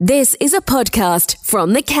This is a podcast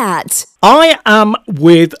from The Cat. I am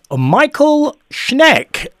with Michael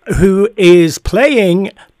Shneck, who is playing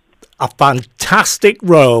a fantastic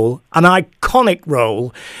role, an iconic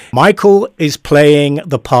role. Michael is playing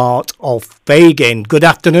the part of Fagin. Good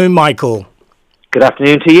afternoon, Michael. Good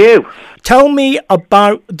afternoon to you. Tell me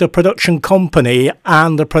about the production company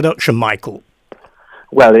and the production, Michael.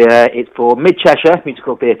 Well, it's for Mid-Cheshire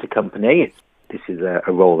Musical Theatre Company. This is a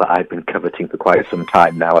role that I've been coveting for quite some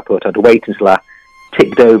time now. I thought I'd wait until I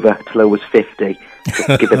ticked over till I was 50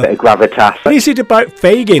 to give a bit of gravitas. What is it about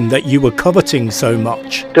Fagin that you were coveting so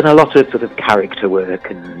much? Done a lot of sort of character work,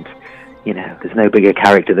 and, you know, there's no bigger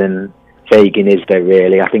character than Fagin, is there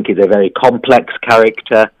really? I think he's a very complex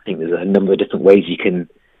character. I think there's a number of different ways you can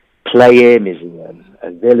play him. Is he a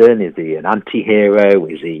villain? Is he an anti-hero?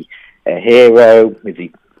 Is he a hero? Is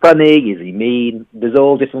he funny? Is he mean? There's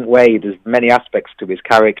all different ways. There's many aspects to his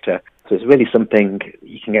character. So it's really something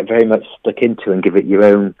you can get very much stuck into and give it your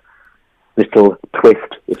own little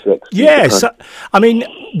twist. Yes. I mean,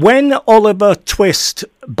 when Oliver Twist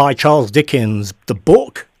by Charles Dickens, the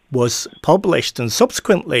book, was published, and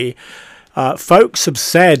subsequently folks have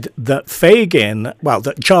said that Fagin, well,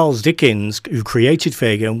 that Charles Dickens, who created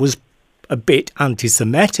Fagin, was a bit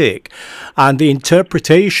anti-Semitic, and the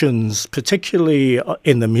interpretations, particularly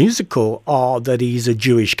in the musical, are that he's a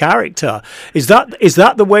Jewish character. Is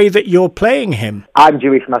that the way that you're playing him? I'm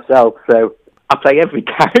Jewish myself, so I play every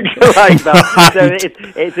character like that. So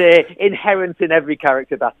it's inherent in every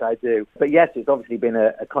character that I do. But yes, it's obviously been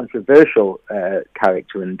a controversial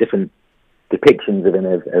character, and different depictions of him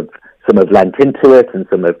of some have lent into it and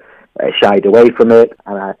some have shied away from it,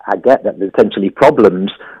 and I get that there's potentially problems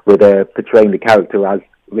with portraying the character as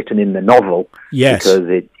written in the novel. Yes,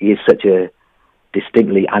 because he is such a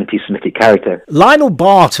distinctly anti-Semitic character. Lionel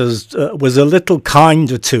Bart was a little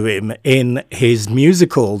kinder to him in his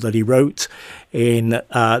musical that he wrote in the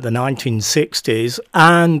 1960s,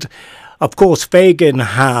 and of course Fagin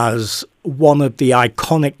has one of the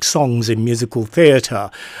iconic songs in musical theatre,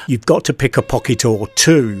 "You've Got to Pick a Pocket or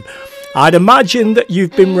Two." I'd imagine that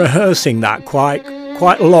you've been rehearsing that quite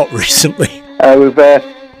a lot recently.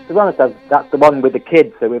 To be honest, that's the one with the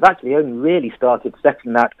kids, so we've actually only really started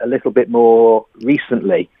setting that a little bit more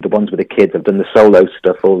recently. The ones with the kids, I've done the solo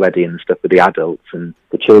stuff already and stuff with the adults, and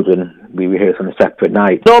the children we rehearse on a separate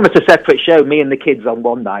night. It's almost a separate show, me and the kids on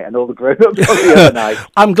one night and all the grown-ups on the other night.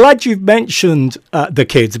 I'm glad you've mentioned the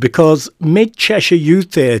kids, because Mid-Cheshire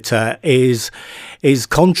Youth Theatre is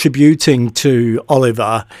contributing to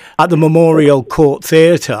Oliver at the Memorial Court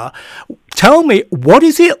Theatre. Tell me, what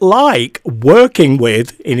is it like working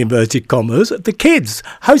with, in inverted commas, the kids?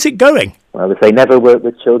 How's it going? Well, they say never work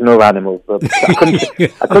with children or animals, but I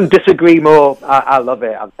couldn't disagree more. I love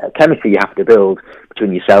it. Chemistry you have to build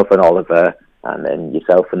between yourself and Oliver, and then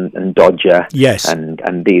yourself and Dodger. Yes.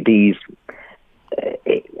 And these,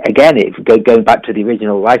 again, going back to the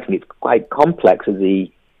original writing, it's quite complex. Is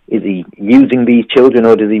he using these children,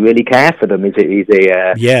 or does he really care for them?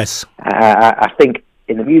 Yes. I think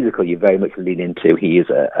in the musical you very much lean into he is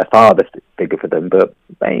a father figure for them, but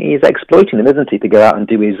he's exploiting them, isn't he, to go out and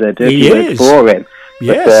do his dirty work for him.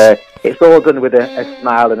 Yes. But it's all done with a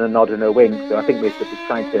smile and a nod and a wink, so I think we're sort of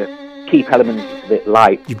trying to keep elements of it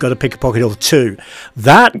light. You've got to pick a pocket or two.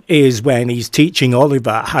 That is when he's teaching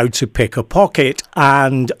Oliver how to pick a pocket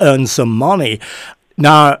and earn some money.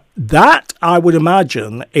 Now, that, I would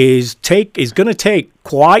imagine, is going to take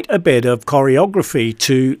quite a bit of choreography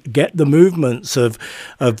to get the movements of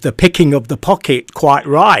the picking of the pocket quite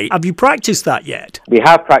right. Have you practiced that yet? We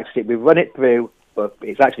have practiced it. We've run it through, but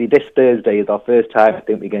it's actually this Thursday is our first time. I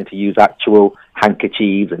think we're going to use actual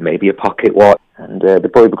handkerchiefs and maybe a pocket watch. And the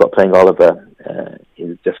boy we've got playing Oliver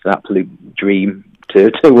is just an absolute dream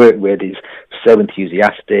to work with. He's so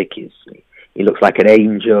enthusiastic. He looks like an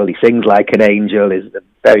angel. He sings like an angel. He's a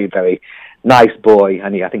very, very nice boy,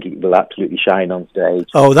 and I think he will absolutely shine on stage.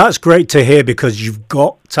 Oh, that's great to hear, because you've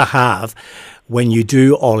got to have, when you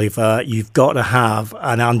do Oliver, you've got to have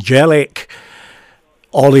an angelic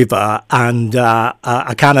Oliver and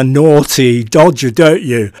a kind of naughty Dodger, don't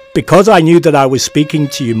you? Because I knew that I was speaking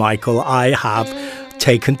to you, Michael, I have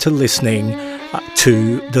taken to listening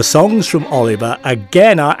to the songs from Oliver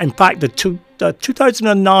again. In fact, the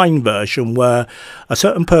 2009 version, where a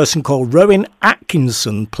certain person called Rowan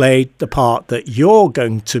Atkinson played the part that you're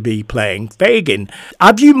going to be playing, Fagin.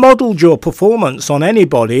 Have you modelled your performance on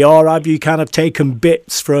anybody, or have you kind of taken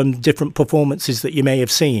bits from different performances that you may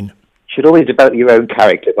have seen? You should always develop your own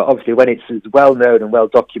character, but obviously when it's as well known and well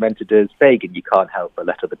documented as Fagin, you can't help but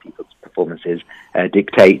let other people's performances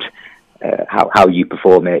dictate how you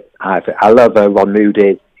perform it. I love Ron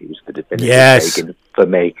Moody's. who's the definitive Fagin for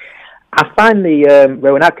me. I find the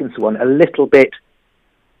Rowan Atkinson one a little bit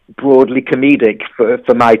broadly comedic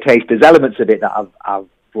for my taste. There's elements of it that I've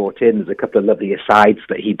brought in. There's a couple of lovely asides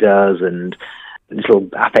that he does and little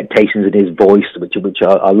affectations in his voice, which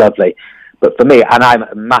are lovely. But for me, and I'm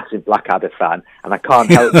a massive Blackadder fan, and I can't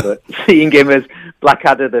help but seeing him as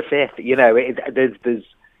Blackadder the Fifth. You know,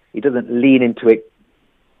 he doesn't lean into it,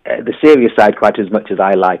 the serious side, quite as much as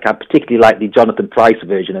I like. I particularly like the Jonathan Pryce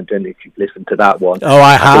version. I don't know if you've listened to that one. Oh,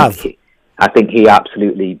 I have. I think he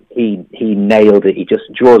absolutely he nailed it. He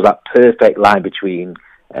just draws that perfect line between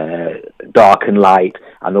dark and light,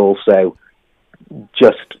 and also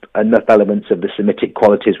just enough elements of the Semitic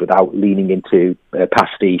qualities without leaning into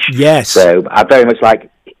pastiche. Yes. So I very much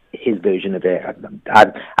like his version of it.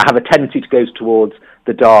 I have a tendency to go towards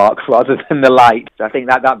the dark rather than the light. So I think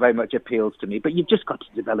that very much appeals to me. But you've just got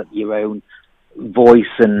to develop your own voice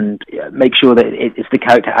and make sure that it's the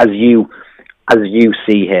character as you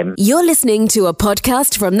see him. You're listening to a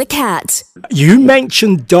podcast from The Cat. You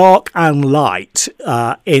mentioned dark and light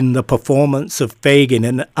in the performance of Fagin,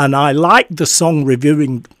 and I like the song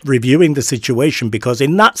reviewing the situation, because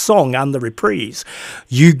in that song and the reprise,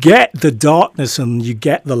 you get the darkness and you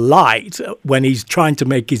get the light when he's trying to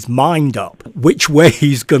make his mind up which way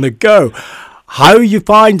he's going to go. How are you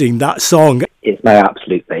finding that song? It's my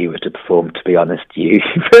absolute favourite to perform, to be honest to you.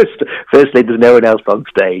 Firstly, there's no one else on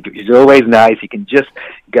stage, which is always nice. You can just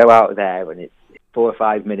go out there and it's 4 or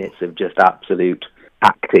 5 minutes of just absolute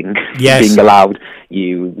acting being allowed.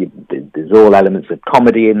 There's all elements of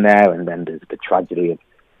comedy in there, and then there's the tragedy of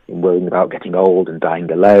him worrying about getting old and dying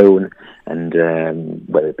alone, and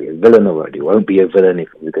whether it be a villain or whether it won't be a villain, if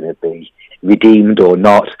he's going to be redeemed or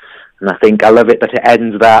not. And I think I love it that it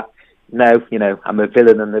ends that, no, you know, I'm a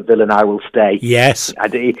villain and the villain I will stay. Yes.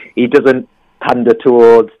 He doesn't pander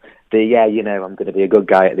towards I'm going to be a good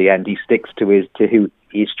guy at the end. He sticks to who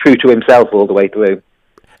he's true to himself all the way through.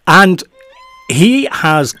 And he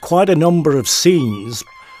has quite a number of scenes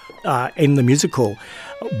in the musical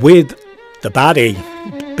with the baddie,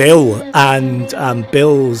 Bill, and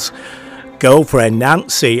Bill's girlfriend,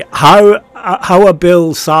 Nancy. How are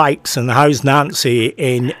Bill Sykes and how's Nancy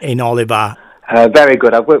in Oliver? Very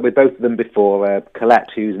good. I've worked with both of them before.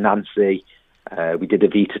 Colette, who's Nancy, we did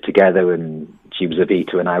Evita together, and she was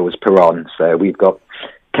Evita and I was Perron. So we've got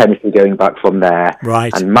chemistry going back from there.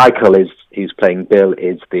 Right. And Michael, who's playing Bill,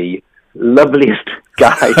 is the loveliest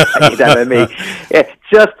guy you'd ever meet. Yeah,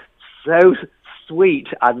 just so sweet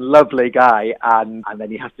and lovely guy. And then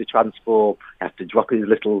he has to transform, has to drop his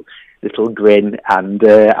little grin and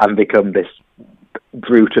become this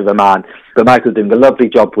brute of a man. But Michael's doing a lovely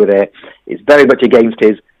job with it. It's very much against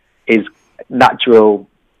his natural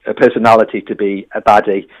personality to be a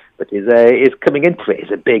baddie, but he's coming into it.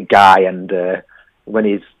 He's a big guy, and when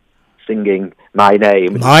he's singing My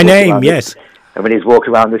Name, yes, and when he's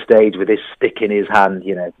walking around the stage with his stick in his hand,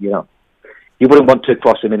 you wouldn't want to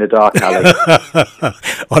cross him in a dark alley.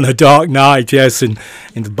 On a dark night, yes, in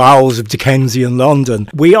the bowels of Dickensian London.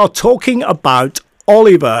 We are talking about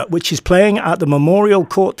Oliver, which is playing at the Memorial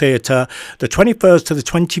Court Theatre the 21st to the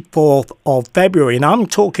 24th of February. And I'm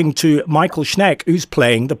talking to Michael Shneck, who's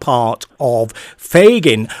playing the part of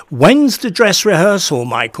Fagin. When's the dress rehearsal,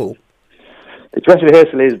 Michael? The dress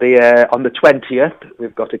rehearsal is on the 20th.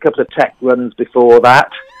 We've got a couple of tech runs before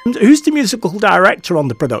that. And who's the musical director on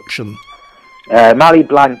the production? Mally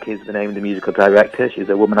Blank is the name of the musical director. She's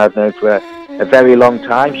a woman I've known for a very long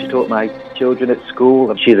time. She taught my children at school,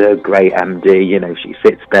 and she's a great MD. You know, she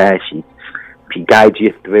sits there, she guides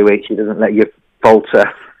you through it. She doesn't let you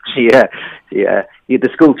falter. The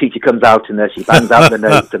school teacher comes out and she bangs out the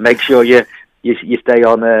notes to make sure you stay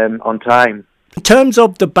on time. In terms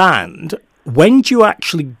of the band, when do you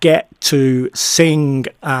actually get to sing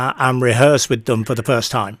and rehearse with them for the first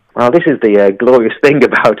time? Well, this is the glorious thing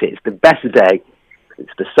about it. It's the best day.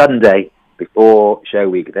 It's the Sunday before show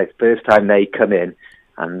week. The first time they come in,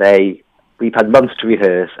 and we've had months to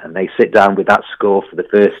rehearse, and they sit down with that score for the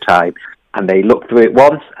first time, and they look through it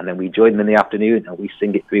once, and then we join them in the afternoon, and we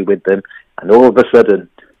sing it through with them, and all of a sudden,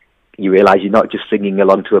 you realise you're not just singing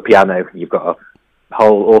along to a piano. You've got a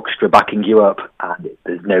whole orchestra backing you up, and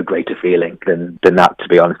there's no greater feeling than that. To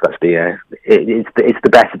be honest, that's it's the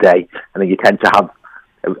best day, and then you tend to have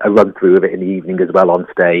a run through of it in the evening as well on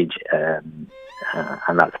stage, and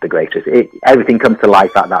that's the greatest. Everything comes to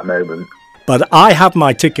life at that moment. But I have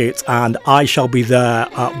my tickets and I shall be there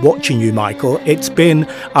watching you, Michael. It's been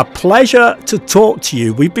a pleasure to talk to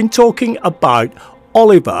you. We've been talking about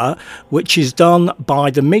Oliver, which is done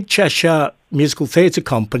by the Mid-Cheshire Musical Theatre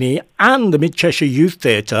Company and the Mid-Cheshire Youth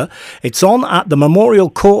Theatre. It's on at the Memorial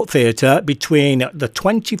Court Theatre between the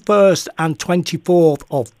 21st and 24th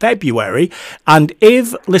of February. And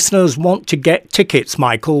if listeners want to get tickets,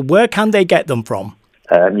 Michael, where can they get them from?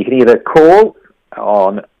 You can either call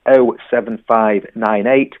on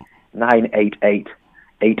 07598 988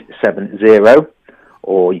 870,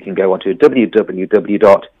 or you can go onto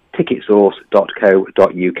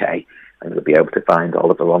www.ticketsource.co.uk and you'll be able to find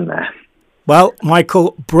Oliver on there. Well,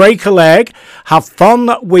 Michael, break a leg, have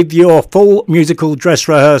fun with your full musical dress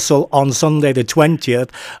rehearsal on Sunday the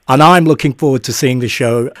 20th, and I'm looking forward to seeing the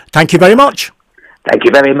show. Thank you very much. Thank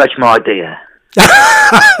you very much, my dear.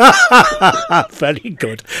 Very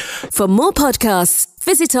good. For more podcasts,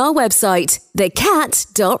 visit our website,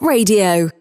 thecat.radio.